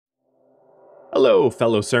Hello,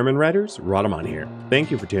 fellow sermon writers. Rhadamant here. Thank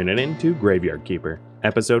you for tuning in to Graveyard Keeper,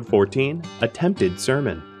 episode 14, Attempted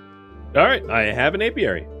Sermon. All right, I have an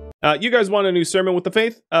apiary. You guys want a new sermon with the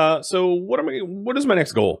faith? So what is my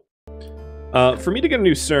next goal? For me to get a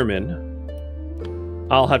new sermon,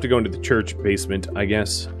 I'll have to go into the church basement, I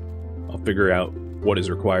guess. I'll figure out what is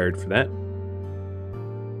required for that.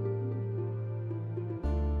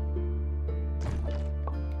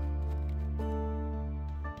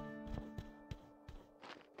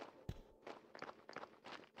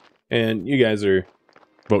 And you guys are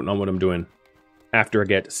voting on what I'm doing after I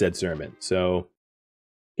get said sermon. So,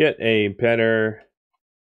 get a better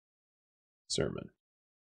sermon.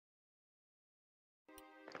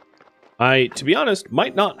 I, to be honest,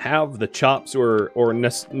 might not have the chops or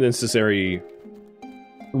necessary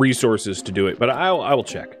resources to do it, but I will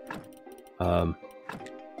check.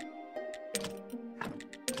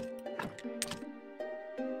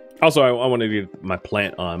 Also, I want to get my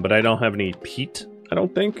plant on, but I don't have any peat, I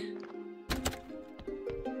don't think.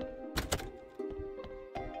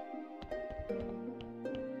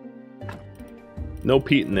 No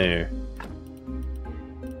peat in there.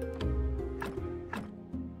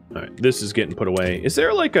 Alright, this is getting put away. Is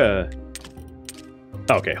there like a...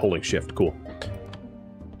 Okay, holding shift, cool.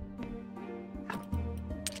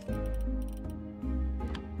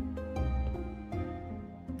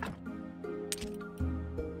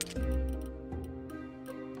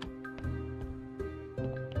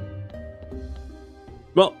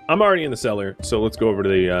 Well, I'm already in the cellar, so let's go over to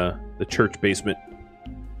the church basement.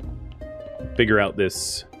 Figure out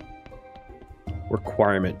this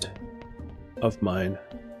requirement of mine.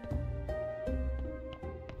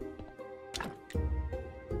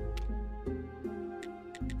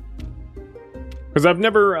 Because I've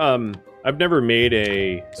never made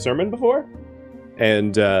a sermon before,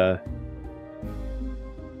 and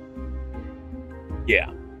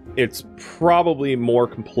yeah, it's probably more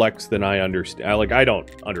complex than I understand. Like, I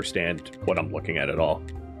don't understand what I'm looking at all.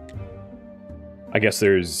 I guess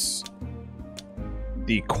there's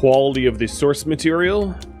the quality of the source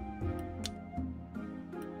material,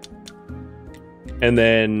 and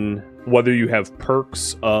then whether you have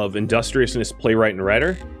perks of industriousness, playwright, and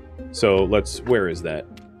writer. So where is that?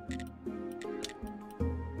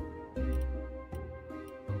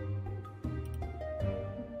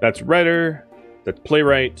 That's writer, that's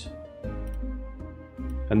playwright,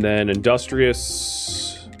 and then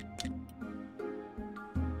industrious.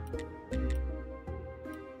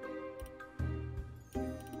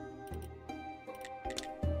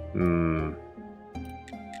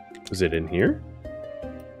 Is it in here?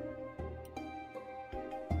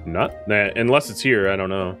 Not that, unless it's here, I don't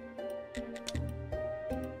know.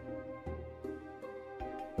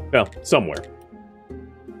 Well, somewhere.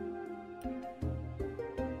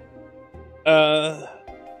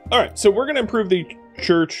 Alright, so we're gonna improve the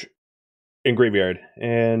church and graveyard.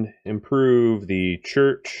 And improve the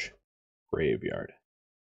church graveyard.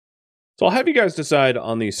 So I'll have you guys decide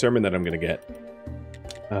on the sermon that I'm gonna get.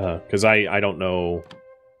 Because I don't know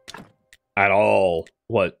at all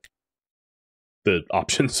what the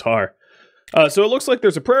options are. So it looks like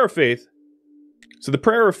there's a prayer of faith. So the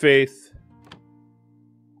prayer of faith...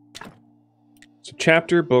 So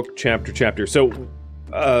chapter, book, chapter. So,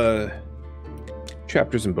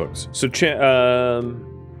 chapters and books. So,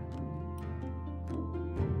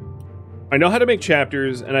 I know how to make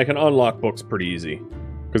chapters, and I can unlock books pretty easy.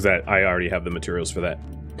 Because I already have the materials for that.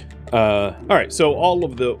 Alright, so all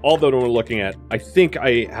that we're looking at, I think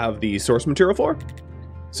I have the source material for.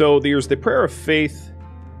 So there's the prayer of faith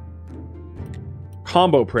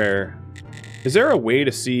combo prayer. Is there a way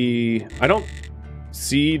to see... I don't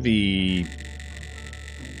see the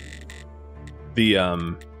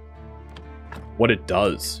what it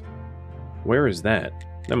does. Where is that?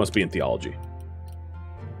 That must be in theology.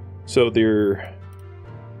 So their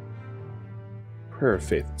prayer of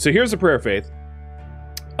faith. So here's the prayer of faith.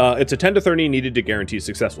 It's a 10 to 30 needed to guarantee a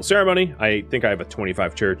successful ceremony. I think I have a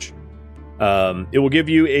 25 church. It will give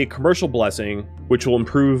you a commercial blessing, which will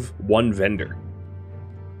improve one vendor.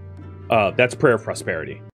 That's prayer of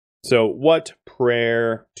prosperity. So what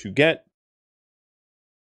prayer to get?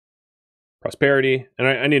 Prosperity. And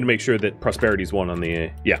I need to make sure that prosperity is one on the...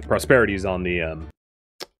 yeah, prosperity is on the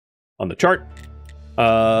chart.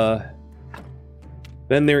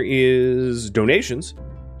 Then there is donations.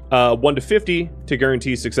 1 to 50 to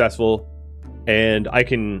guarantee successful, and I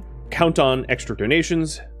can count on extra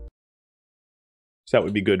donations. So that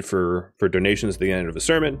would be good for donations at the end of the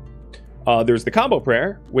sermon. There's the combo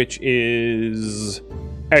prayer, which is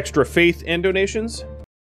extra faith and donations.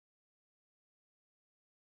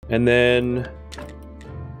 And then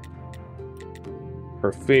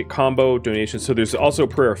For faith combo donations. So there's also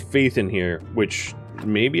prayer of faith in here, which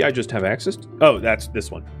maybe I just have access to. Oh, that's this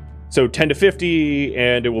one. So 10 to 50,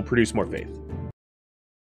 and it will produce more faith.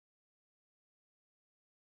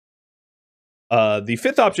 The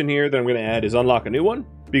fifth option here that I'm going to add is unlock a new one,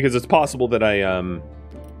 because it's possible that I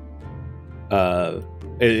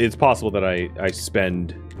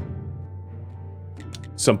spend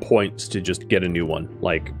some points to just get a new one,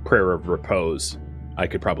 like Prayer of Repose. I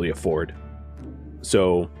could probably afford.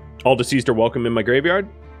 So all deceased are welcome in my graveyard.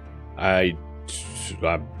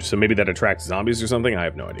 So maybe that attracts zombies or something. I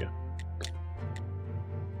have no idea.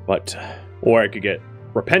 But or I could get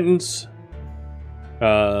repentance.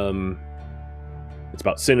 It's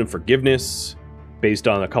about sin and forgiveness, based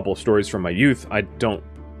on a couple of stories from my youth. I don't.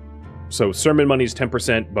 So sermon money is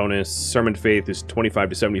 10% bonus. Sermon faith is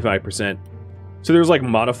 25 to 75%. So there's like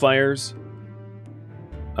modifiers.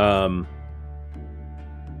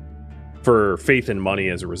 For faith and money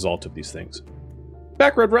as a result of these things.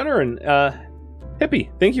 Back Red Runner and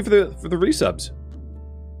Hippie, thank you for the resubs.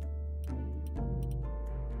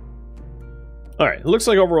 Alright, it looks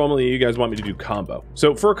like overwhelmingly you guys want me to do combo.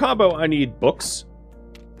 So for a combo, I need books.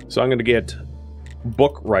 So I'm gonna get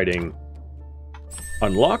book writing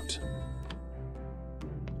unlocked.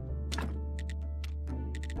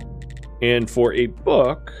 And for a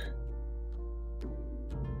book...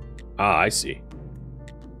 I see.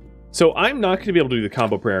 So I'm not going to be able to do the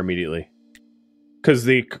combo prayer immediately. Because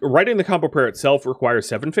writing the combo prayer itself requires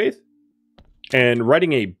 7 faith. And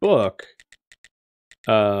writing a book...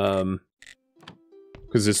 Because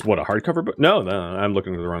this is, what, a hardcover book? No, I'm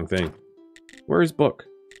looking at the wrong thing. Where is book?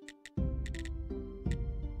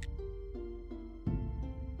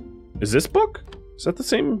 Is this book? Is that the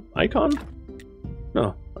same icon?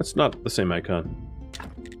 No, that's not the same icon.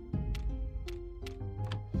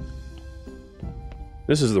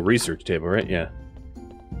 This is the research table, right? Yeah.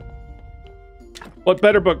 What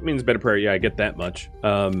better book means better prayer? Yeah, I get that much.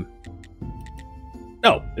 Oh,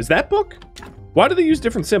 is that book? Why do they use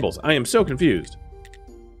different symbols? I am so confused.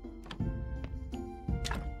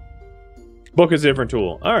 Book is a different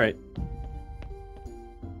tool. All right.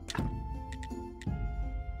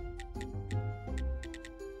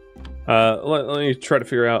 Let me try to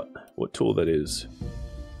figure out what tool that is.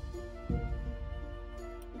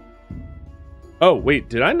 Oh, wait,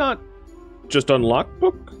 did I not just unlock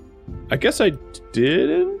book? I guess I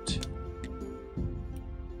didn't.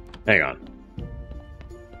 Hang on.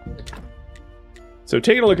 So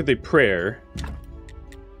taking a look at the prayer.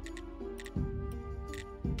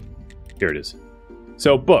 Here it is.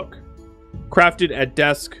 So book. Crafted at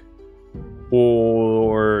desk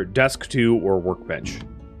or desk 2 or workbench.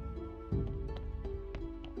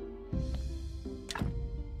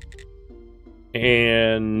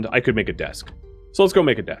 And I could make a desk. So let's go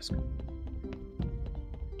make a desk.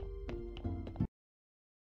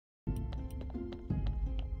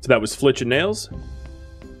 So that was Flitch and Nails.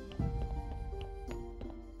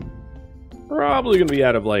 Probably gonna be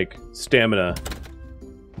out of like stamina.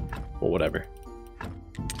 Well, whatever.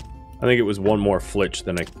 I think it was one more Flitch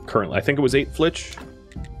than I currently. I think it was 8 Flitch.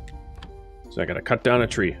 So I gotta cut down a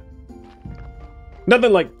tree.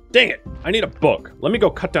 Nothing like, dang it, I need a book. Let me go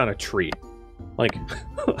cut down a tree. Like,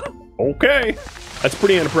 okay. That's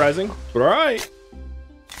pretty enterprising, but alright.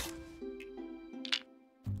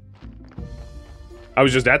 I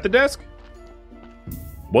was just at the desk?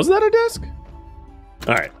 Was that a desk?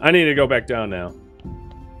 Alright, I need to go back down now.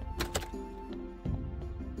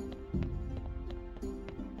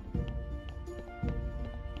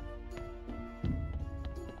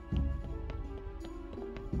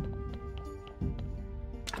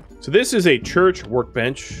 So this is a church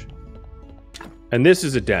workbench. And this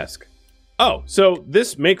is a desk. Oh, so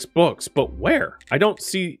this makes books, but where? I don't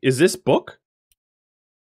see... Is this book?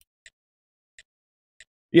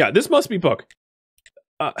 Yeah, this must be book.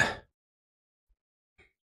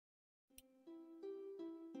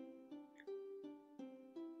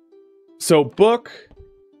 So book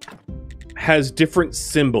has different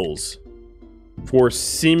symbols for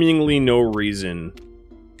seemingly no reason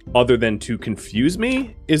other than to confuse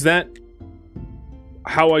me? Is that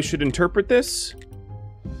how I should interpret this?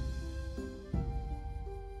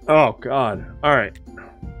 Oh, God. All right.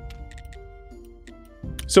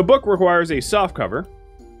 So book requires a soft cover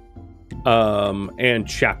and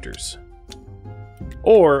chapters.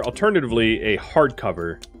 Or, alternatively, a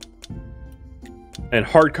hardcover. And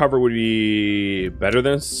hardcover would be better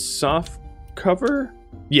than soft cover?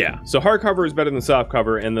 Yeah, so hardcover is better than soft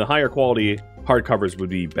cover, and the higher quality hardcovers would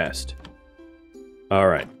be best. All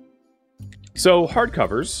right. So,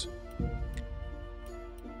 hardcovers.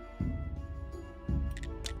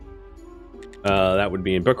 That would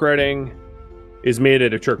be in book writing. Is made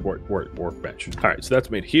at a church workbench. All right, so that's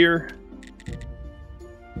made here.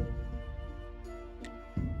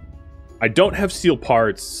 I don't have steel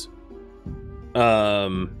parts.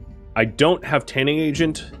 I don't have tanning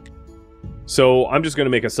agent. So I'm just going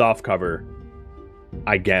to make a soft cover,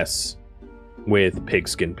 I guess, with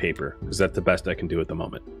pigskin paper, because that's the best I can do at the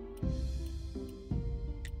moment.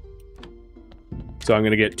 So I'm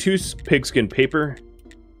going to get 2 pigskin paper,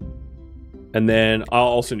 and then I'll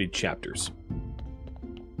also need chapters.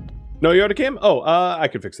 No Yoda cam? Oh, I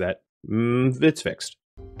could fix that. It's fixed.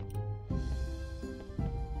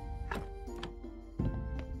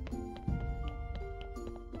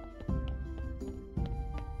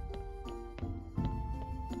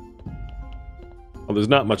 Well, there's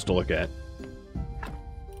not much to look at.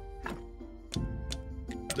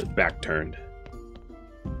 The back turned.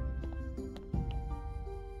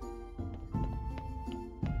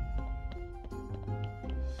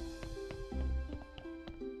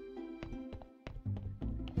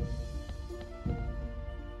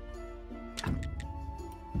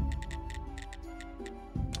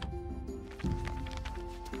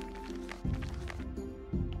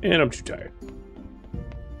 And I'm too tired.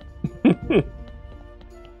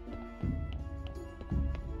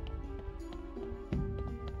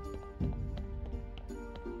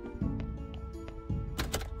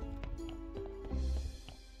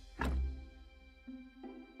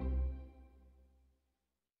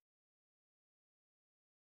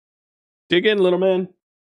 Dig in, little man.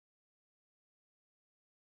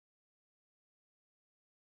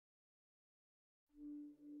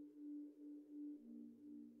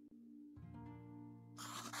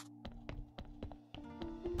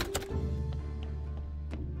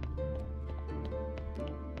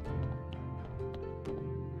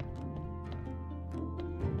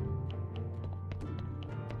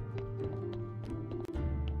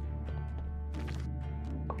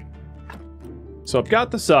 So I've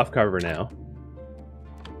got the soft cover now.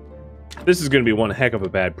 This is going to be one heck of a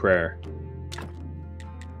bad prayer.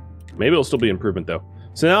 Maybe it'll still be improvement, though.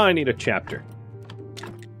 So now I need a chapter.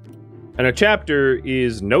 And a chapter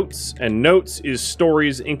is notes, and notes is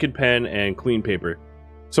stories, ink and pen, and clean paper.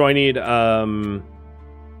 So I need, I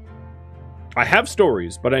have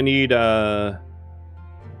stories, but I need,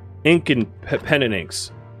 ink and pen and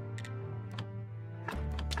inks.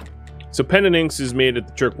 So pen and inks is made at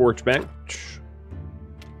the church workbench.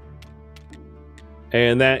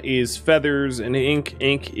 And that is feathers and ink.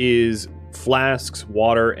 Ink is flasks,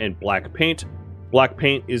 water, and black paint. Black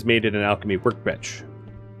paint is made at an alchemy workbench.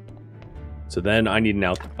 So then I need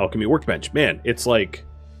an alchemy workbench. Man, it's like...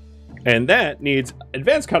 And that needs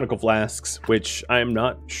advanced conical flasks, which I'm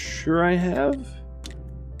not sure I have.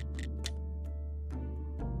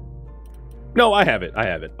 No, I have it. I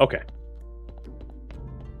have it. Okay.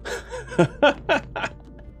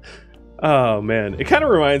 Oh, man. It kind of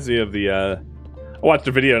reminds me of the... I watched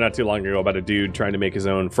a video not too long ago about a dude trying to make his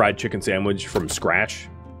own fried chicken sandwich from scratch.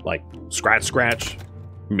 Like, scratch,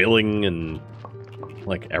 milling and,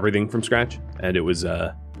 like, everything from scratch. And it was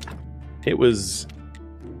epic.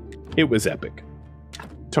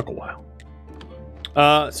 Took a while.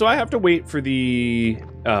 So I have to wait for the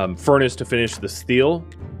furnace to finish the steel.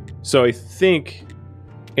 So I think,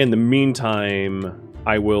 in the meantime,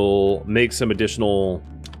 I will make some additional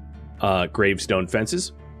gravestone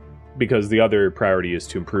fences. Because the other priority is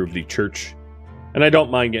to improve the church. And I don't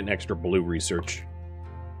mind getting extra blue research.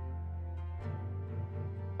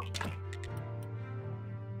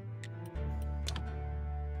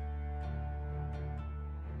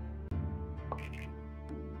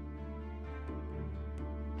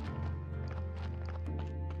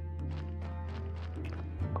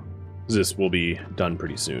 This will be done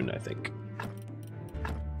pretty soon, I think.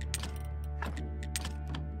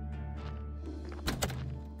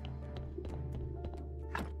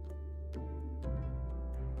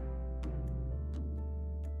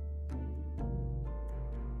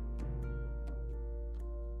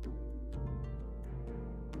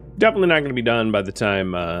 Definitely not going to be done by the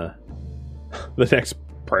time the next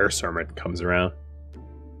prayer sermon comes around.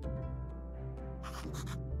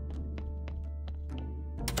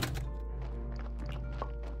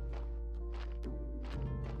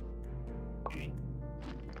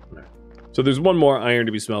 So there's one more iron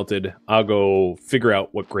to be smelted. I'll go figure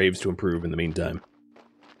out what graves to improve in the meantime.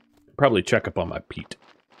 Probably check up on my peat.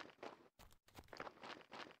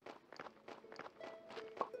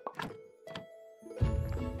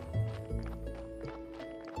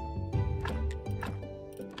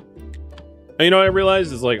 You know what I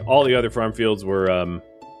realized is, like, all the other farm fields were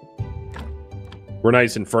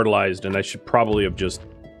nice and fertilized, and I should probably have just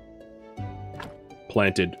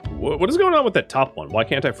planted. What is going on with that top one? Why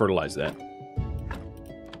can't I fertilize that?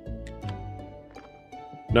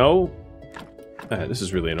 No? This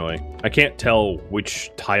is really annoying. I can't tell which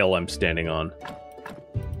tile I'm standing on.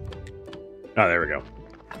 Oh, there we go.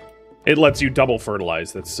 It lets you double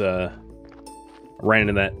fertilize. That's, ran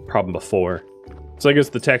into that problem before. So I guess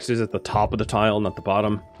the text is at the top of the tile, not the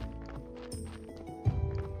bottom.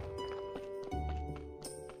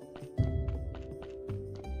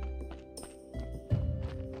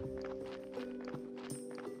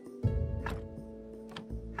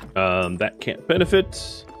 That can't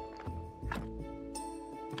benefit.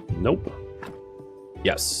 Nope.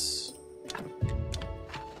 Yes.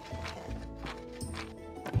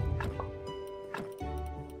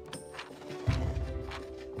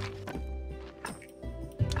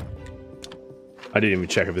 I didn't even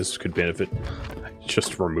check if this could benefit. I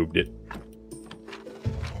just removed it.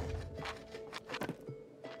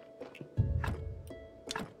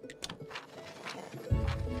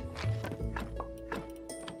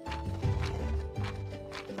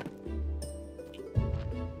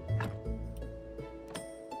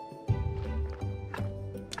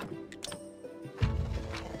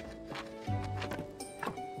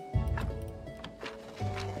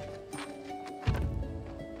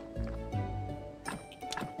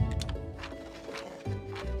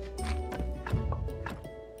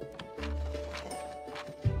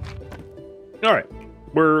 Alright,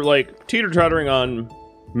 we're like teeter-tottering on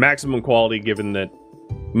maximum quality given that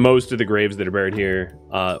most of the graves that are buried here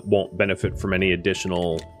won't benefit from any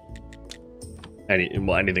additional...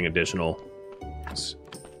 anything additional.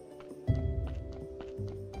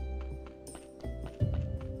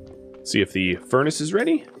 See if the furnace is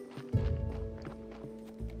ready.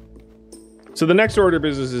 So the next order of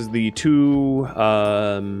business is the two...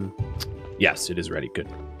 yes, it is ready, good.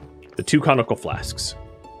 The two conical flasks.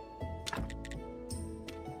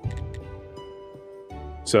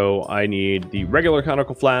 So I need the regular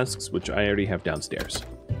conical flasks, which I already have downstairs.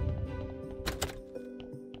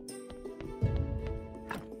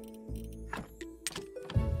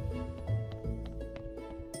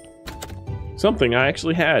 Something I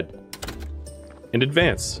actually had in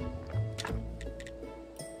advance.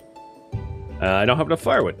 I don't have enough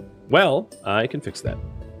firewood. Well, I can fix that.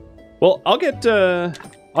 Well, I'll get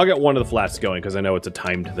one of the flasks going because I know it's a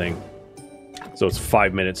timed thing. So it's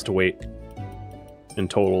 5 minutes to wait. In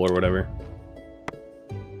total or whatever.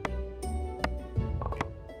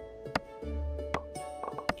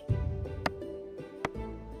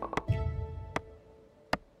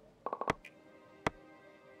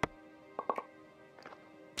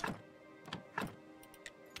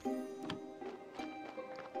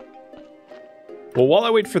 Well, while I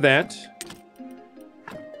wait for that,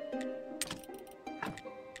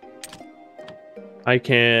 I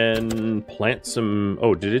can plant some...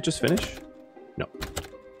 Oh, did it just finish? No.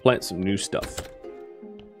 Plant some new stuff.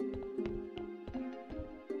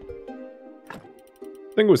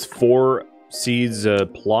 I think it was 4 seeds a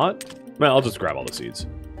plot. Well, I'll just grab all the seeds.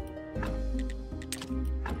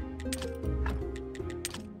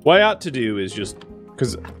 What I ought to do is just...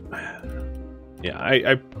 Because... Yeah,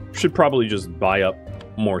 I should probably just buy up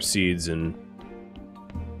more seeds and...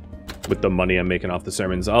 With the money I'm making off the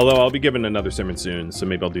sermons. Although I'll be given another sermon soon, so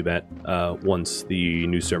maybe I'll do that once the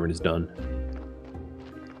new sermon is done.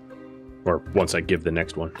 Or once I give the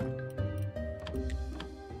next one.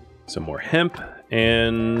 Some more hemp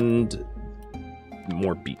and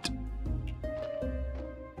more beet.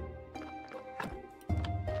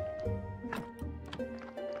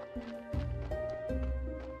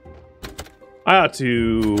 I ought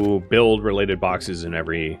to build related boxes in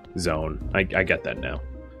every zone. I get that now.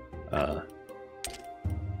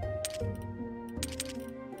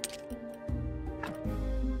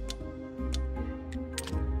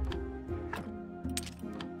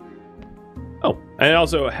 Oh, and I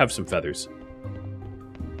also have some feathers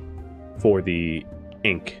for the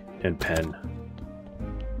ink and pen.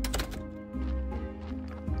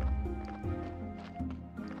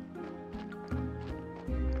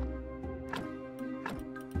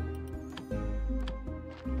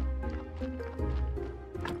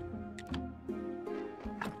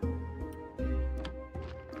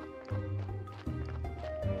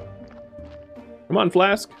 Come on,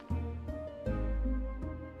 Flask.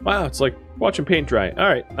 Wow, it's like watching paint dry.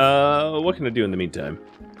 Alright, what can I do in the meantime?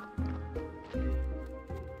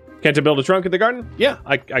 Can't I build a trunk in the garden? Yeah,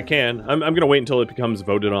 I can. I'm gonna wait until it becomes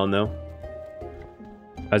voted on, though.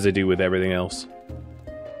 As I do with everything else.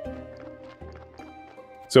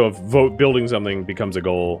 So if building something becomes a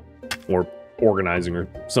goal, or organizing, or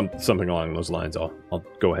something along those lines, I'll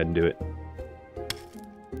go ahead and do it.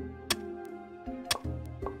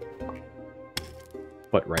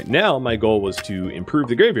 But right now, my goal was to improve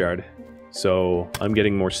the graveyard. So I'm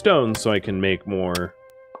getting more stones so I can make more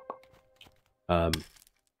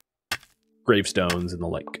gravestones and the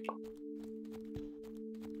like.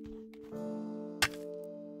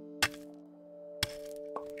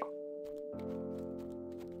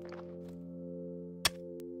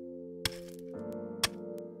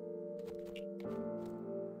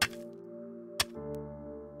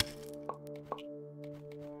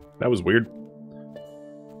 That was weird.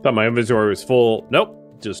 Thought my inventory was full.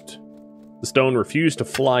 Nope, just the stone refused to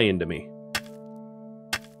fly into me.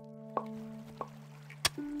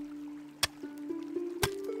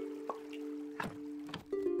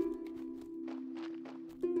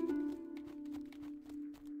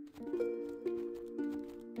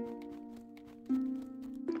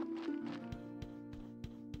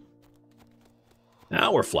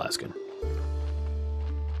 Now we're flasking.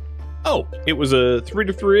 Oh, it was a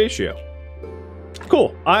 3-to-3 ratio.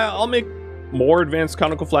 Cool. I'll make more advanced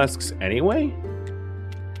conical flasks anyway,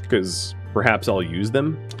 because perhaps I'll use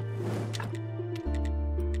them.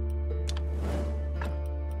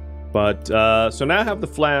 But, so now I have the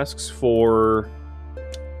flasks for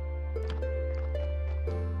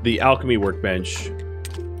the alchemy workbench.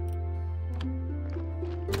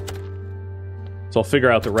 So I'll figure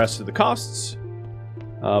out the rest of the costs.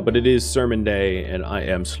 But it is sermon day, and I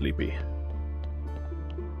am sleepy.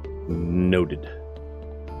 Noted.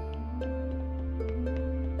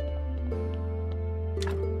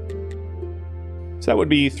 So that would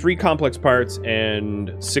be 3 complex parts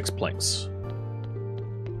and 6 planks.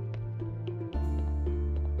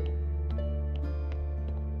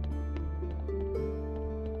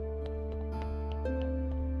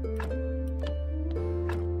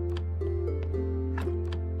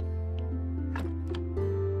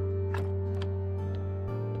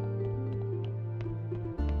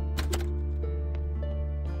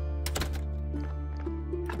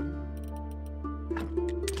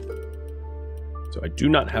 So I do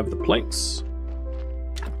not have the planks.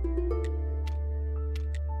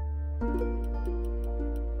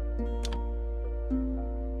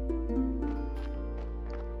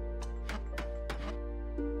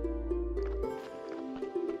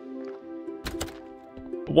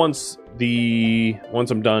 Once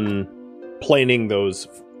I'm done planing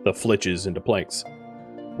the flitches into planks,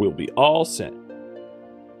 we'll be all set.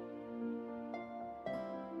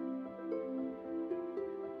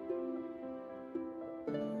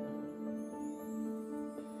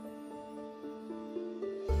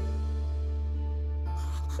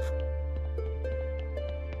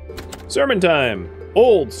 Sermon time!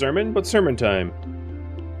 Old sermon, but sermon time.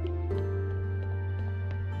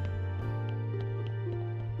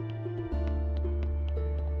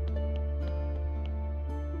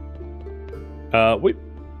 Wait.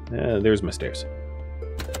 There's my stairs.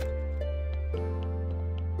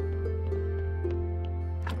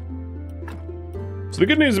 So the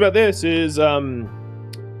good news about this is, the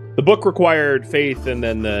book required faith, and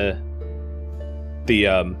then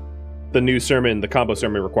the new sermon, the combo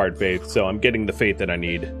sermon, required faith, so I'm getting the faith that I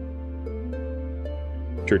need.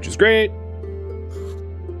 Church is great.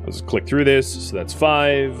 I'll just click through this, so that's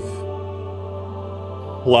 5.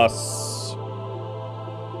 Plus...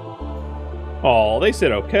 Oh, they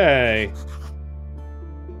said okay.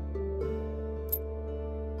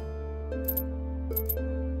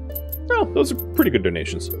 Oh, those are pretty good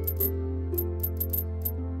donations.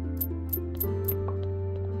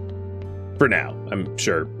 For now. I'm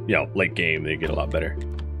sure, you know, late game, they get a lot better.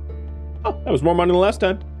 Oh, that was more money than last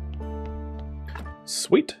time.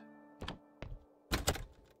 Sweet.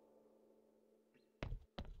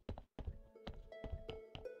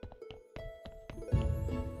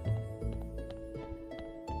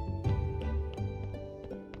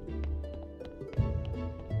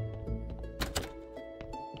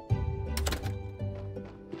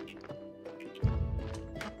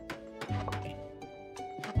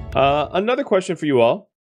 Another question for you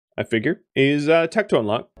all, I figure, is tech to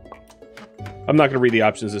unlock. I'm not going to read the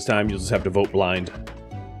options this time. You'll just have to vote blind.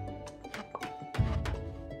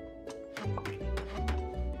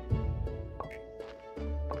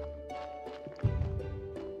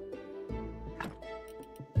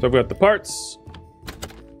 So I've got the parts.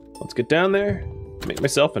 Let's get down there. Make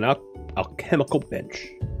myself an alchemical bench.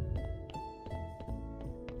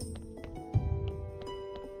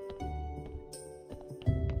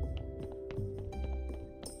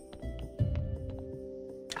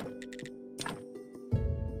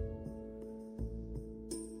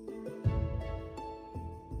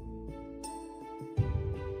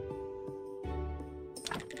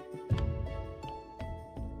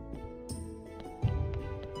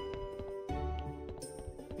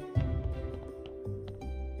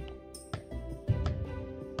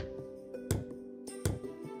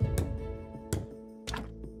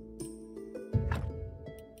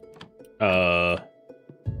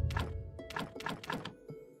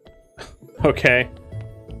 Okay.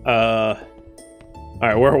 Alright,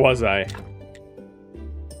 where was I?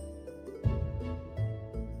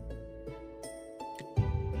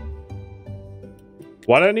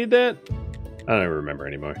 Why do I need that? I don't even remember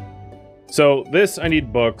anymore. So, this, I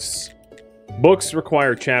need books. Books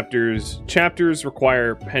require chapters. Chapters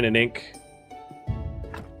require pen and ink.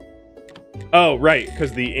 Oh, right,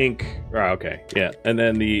 because the ink... Oh, okay, yeah. And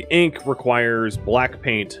then the ink requires black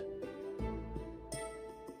paint.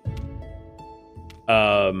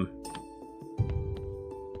 So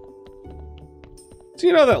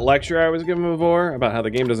you know that lecture I was given before about how the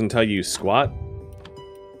game doesn't tell you squat?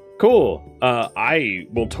 Cool. I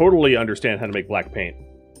will totally understand how to make black paint.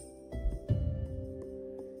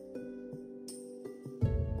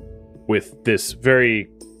 With this very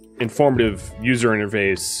informative user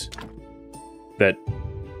interface that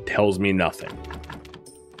tells me nothing.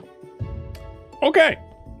 Okay.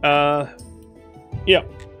 Yeah.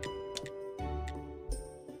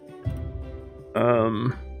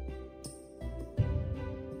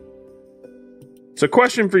 So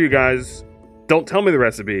question for you guys. Don't tell me the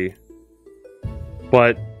recipe.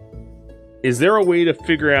 But is there a way to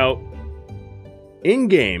figure out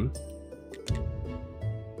in-game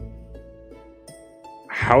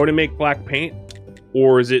how to make black paint?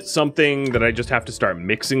 Or is it something that I just have to start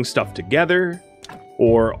mixing stuff together?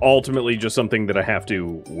 Or ultimately just something that I have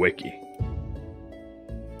to wiki?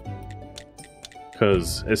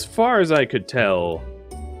 Because as far as I could tell...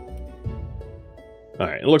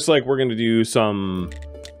 Alright, it looks like we're going to do some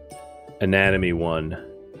anatomy one.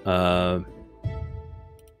 I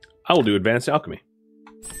will do advanced alchemy.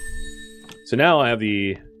 So now I have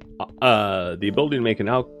the ability to make an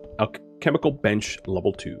alchemical bench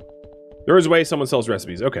level 2. There is a way someone sells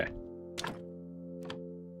recipes. Okay.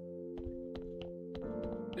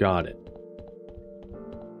 Got it.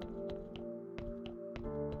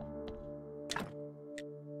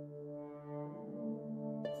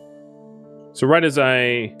 So right as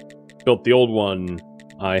I built the old one,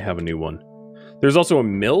 I have a new one. There's also a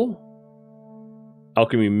mill.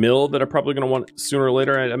 Alchemy mill that I'm probably going to want sooner or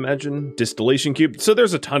later, I'd imagine. Distillation cube. So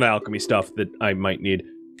there's a ton of alchemy stuff that I might need.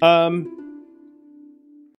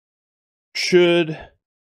 Should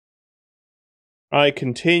I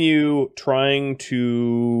continue trying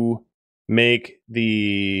to make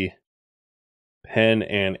the pen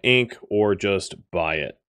and ink or just buy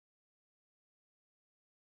it?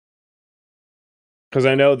 Because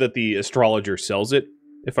I know that the astrologer sells it,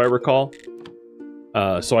 if I recall.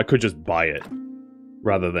 So I could just buy it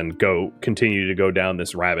rather than continue to go down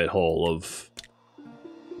this rabbit hole of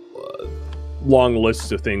long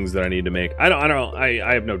lists of things that I need to make. I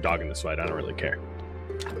have no dog in this fight. I don't really care.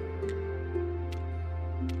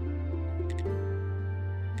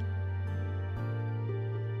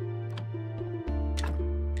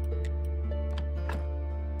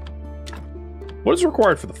 What is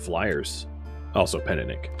required for the flyers? Also pen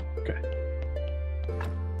and ink. Okay.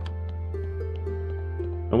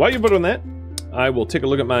 And while you put on that, I will take a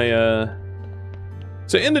look at my,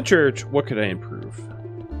 So in the church, what could I improve?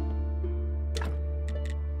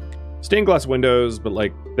 Stained glass windows, but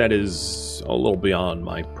like, that is a little beyond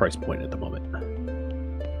my price point at the moment.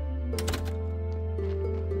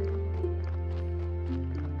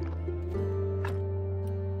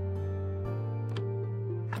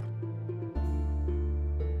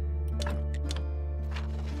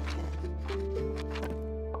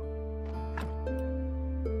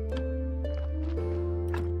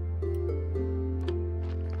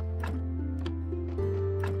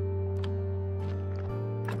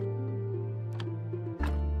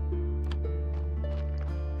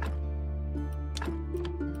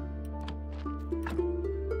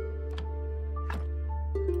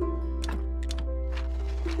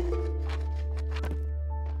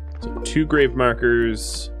 So 2 grave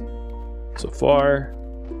markers so far.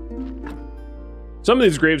 Some of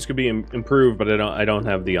these graves could be improved, but I don't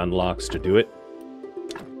have the unlocks to do it.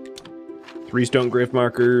 3 stone grave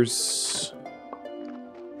markers.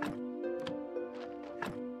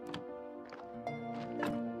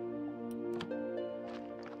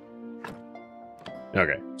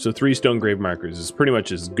 Okay, so 3 stone grave markers is pretty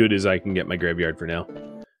much as good as I can get my graveyard for now.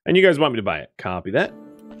 And you guys want me to buy it. Copy that.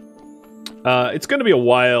 It's going to be a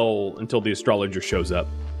while until the astrologer shows up.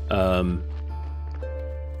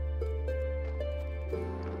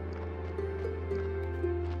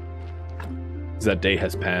 That day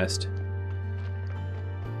has passed.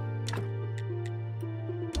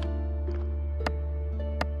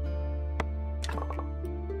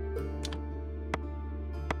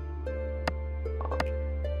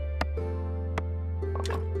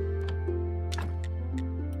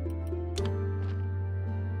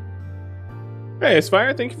 Hey,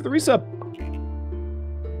 Aspire, thank you for the resub.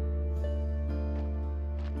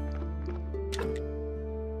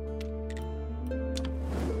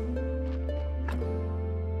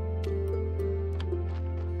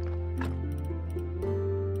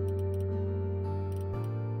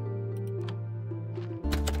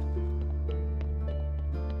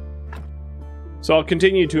 So I'll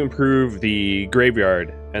continue to improve the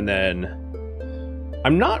graveyard, and then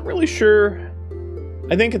I'm not really sure.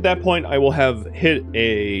 I think at that point I will have hit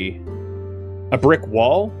a brick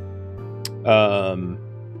wall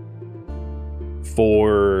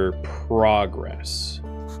for progress.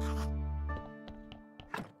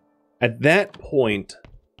 At that point,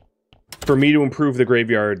 for me to improve the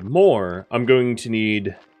graveyard more, I'm going to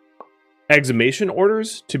need exhumation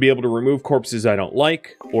orders to be able to remove corpses I don't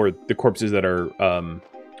like, or the corpses that are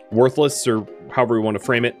worthless, or however we want to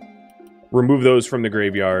frame it. Remove those from the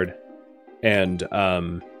graveyard and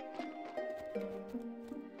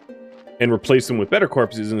replace them with better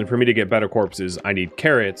corpses. And then for me to get better corpses, I need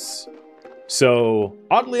carrots. So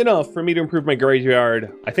oddly enough, for me to improve my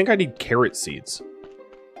graveyard, I think I need carrot seeds.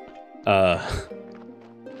 Yeah,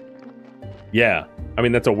 I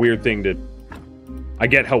mean, that's a weird thing to... I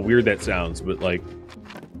get how weird that sounds, but, like,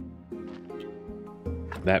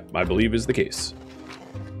 that, I believe, is the case.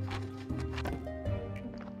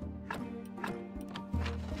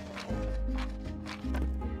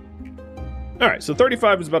 Alright, so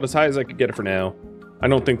 35 is about as high as I could get it for now. I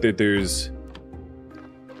don't think that there's...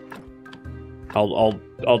 I'll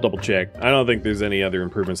double check. I don't think there's any other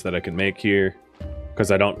improvements that I can make here.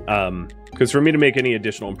 Because I don't... Because for me to make any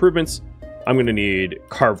additional improvements, I'm going to need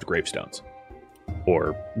carved gravestones.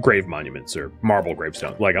 Or grave monuments, or marble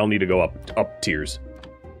gravestones. Like, I'll need to go up tiers.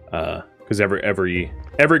 Because every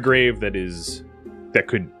grave that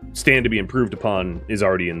could stand to be improved upon is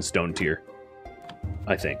already in stone tier.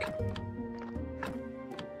 I think.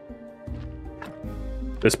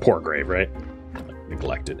 This poor grave, right?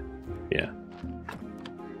 Neglected. Yeah.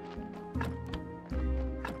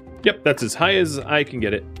 Yep, that's as high as I can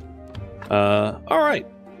get it. Alright.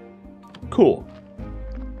 Cool.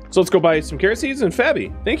 So let's go buy some carrot seeds, and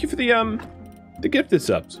Fabby, thank you for the gifted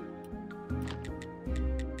subs.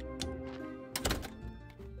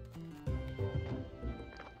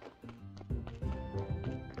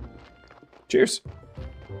 Cheers.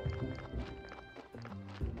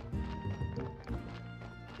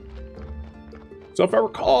 So if I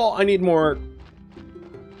recall, I need more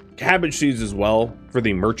cabbage seeds as well for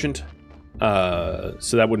the merchant. So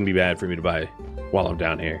that wouldn't be bad for me to buy while I'm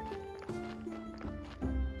down here.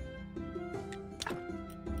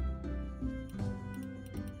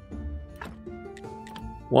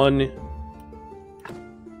 One,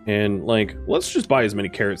 and like, let's just buy as many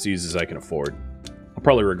carrot seeds as I can afford. I'll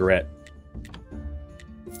probably regret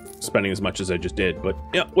spending as much as I just did, but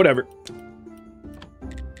yeah, whatever.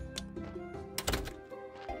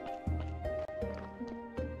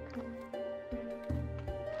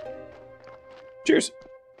 Cheers.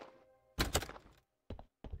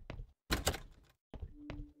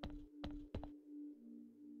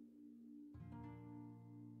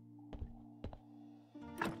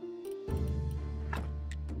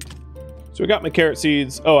 So we got my carrot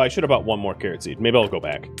seeds. Oh, I should have bought one more carrot seed. Maybe I'll go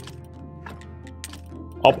back.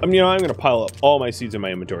 I'm going to pile up all my seeds in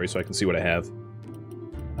my inventory so I can see what I have.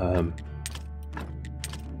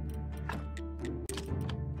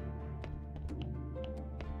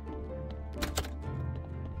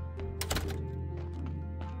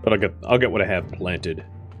 But I'll get what I have planted.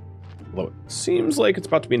 Although it seems like it's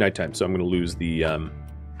about to be nighttime, so I'm going to lose the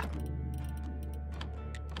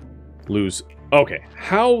Okay,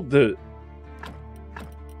 how the...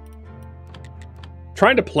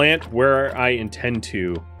 Trying to plant where I intend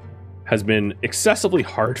to has been excessively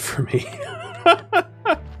hard for me.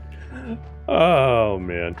 Oh,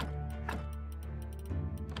 man.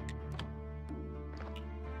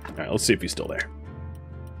 Alright, let's see if he's still there.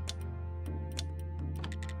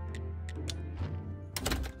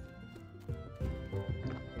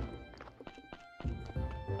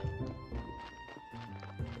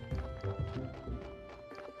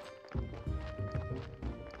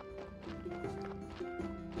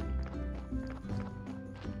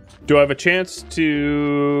 Do I have a chance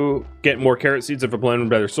to get more carrot seeds if I plant in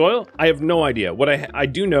better soil? I have no idea. What I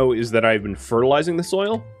do know is that I've been fertilizing the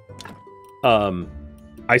soil.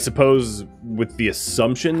 I suppose with the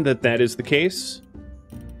assumption that that is the case,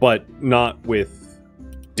 but not with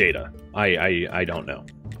data. I don't know.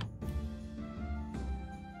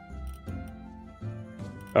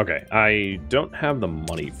 Okay, I don't have the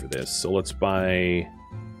money for this, so let's buy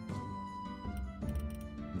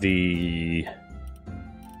the...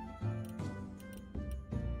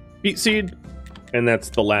 beet seed, and that's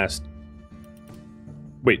the last.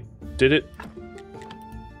 Wait, did it?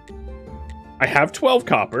 I have 12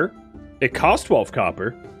 copper. It costs 12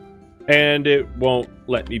 copper, and it won't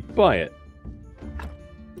let me buy it.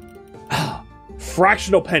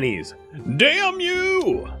 Fractional pennies. Damn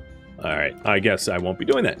you! All right, I guess I won't be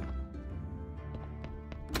doing that.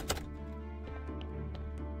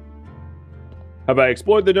 Have I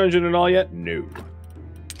explored the dungeon at all yet? No.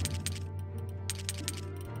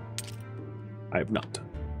 I have not.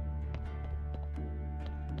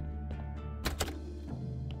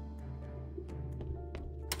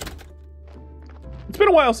 It's been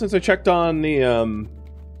a while since I checked on the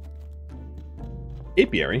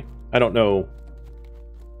apiary. I don't know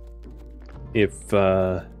if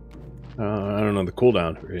I don't know the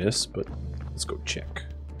cooldown for this, but let's go check.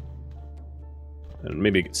 And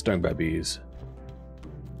maybe get stung by bees.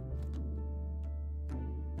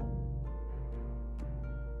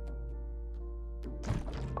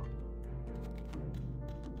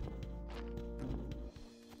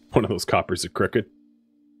 One of those coppers are crooked.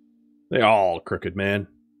 They all crooked, man.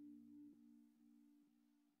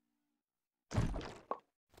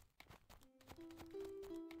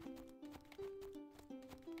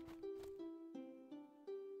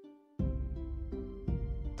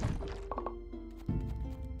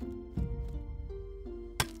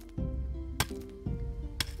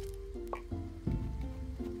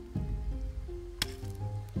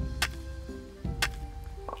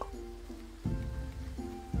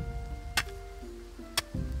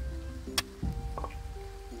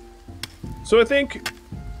 So I think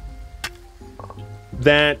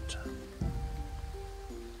that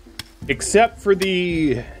except for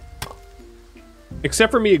me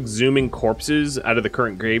exhuming corpses out of the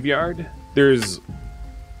current graveyard, there's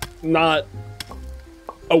not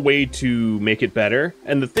a way to make it better.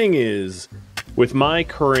 And the thing is, with my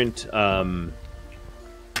current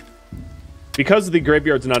because the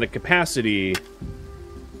graveyard's not at capacity,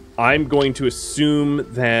 I'm going to assume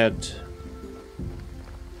that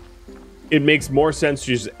it makes more sense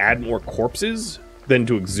to just add more corpses than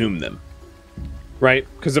to exhume them. Right?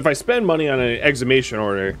 Because if I spend money on an exhumation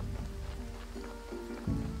order,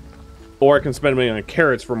 or I can spend money on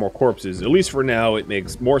carrots for more corpses, at least for now, it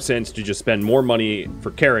makes more sense to just spend more money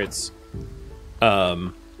for carrots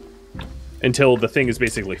until the thing is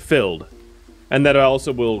basically filled. And that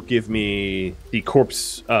also will give me the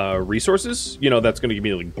corpse resources. You know, that's going to give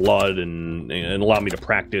me like blood and allow me to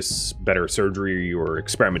practice better surgery or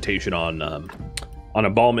experimentation on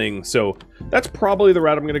embalming. So that's probably the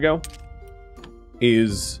route I'm going to go.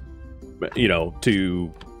 Is, you know,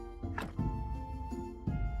 to...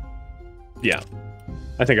 Yeah.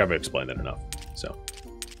 I think I've explained that enough. So,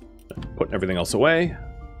 putting everything else away.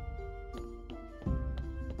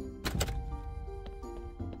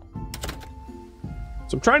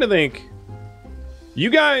 So I'm trying to think. You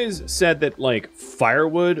guys said that, like,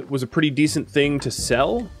 firewood was a pretty decent thing to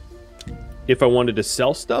sell if I wanted to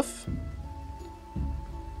sell stuff.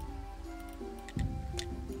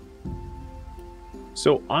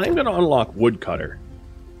 So I'm going to unlock woodcutter.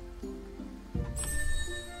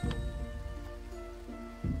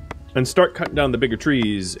 And start cutting down the bigger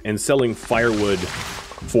trees and selling firewood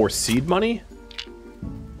for seed money.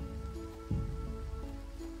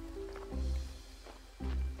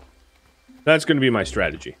 That's going to be my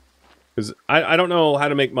strategy. Because I don't know how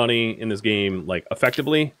to make money in this game, like,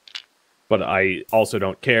 effectively. But I also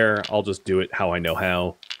don't care. I'll just do it how I know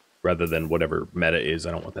how. Rather than whatever meta is.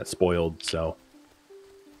 I don't want that spoiled, so...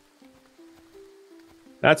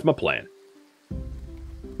 That's my plan.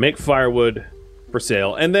 Make firewood for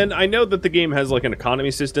sale. And then I know that the game has, like, an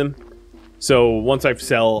economy system. So once I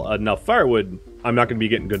sell enough firewood, I'm not going to be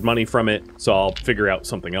getting good money from it. So I'll figure out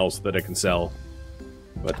something else that I can sell.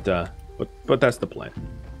 But that's the plan.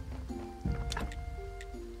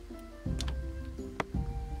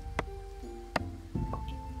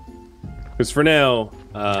 Because for now,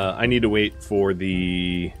 I need to wait for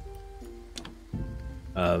the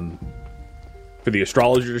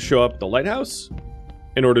astrologer to show up at the lighthouse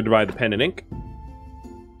in order to buy the pen and ink.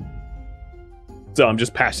 So I'm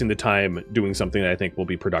just passing the time doing something that I think will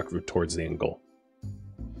be productive towards the end goal.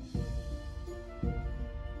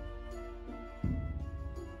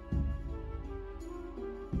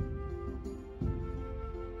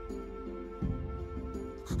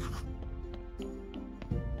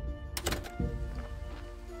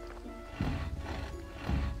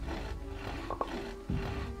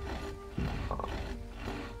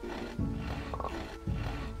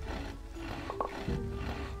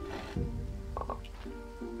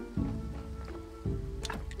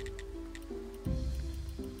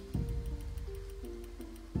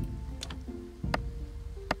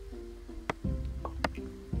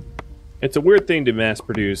 It's a weird thing to mass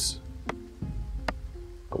produce,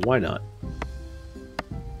 but why not?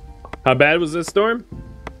 How bad was this storm?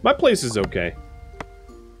 My place is okay.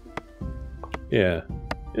 Yeah,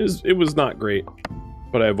 it was not great,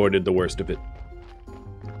 but I avoided the worst of it.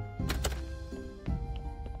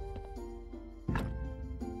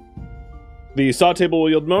 The saw table will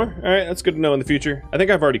yield more? Alright, that's good to know in the future. I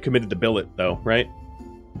think I've already committed the billet, though, right?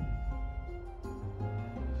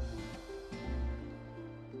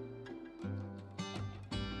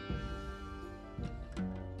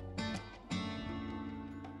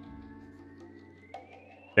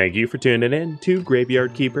 Thank you for tuning in to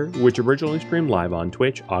Graveyard Keeper, which originally streamed live on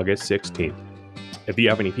Twitch August 16th. If you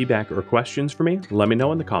have any feedback or questions for me, let me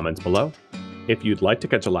know in the comments below. If you'd like to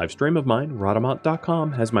catch a live stream of mine,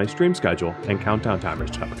 Rhadamant.com has my stream schedule and countdown timers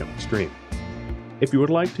to upcoming stream. If you would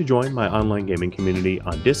like to join my online gaming community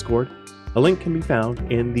on Discord, a link can be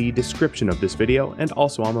found in the description of this video and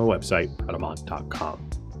also on my website, Rhadamant.com.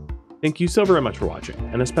 Thank you so very much for watching,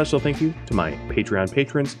 and a special thank you to my Patreon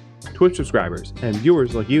patrons, Twitch subscribers, and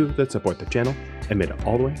viewers like you that support the channel and made it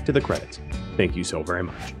all the way to the credits. Thank you so very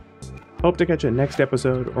much. Hope to catch you next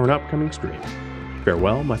episode or an upcoming stream.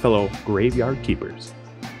 Farewell, my fellow Graveyard Keepers.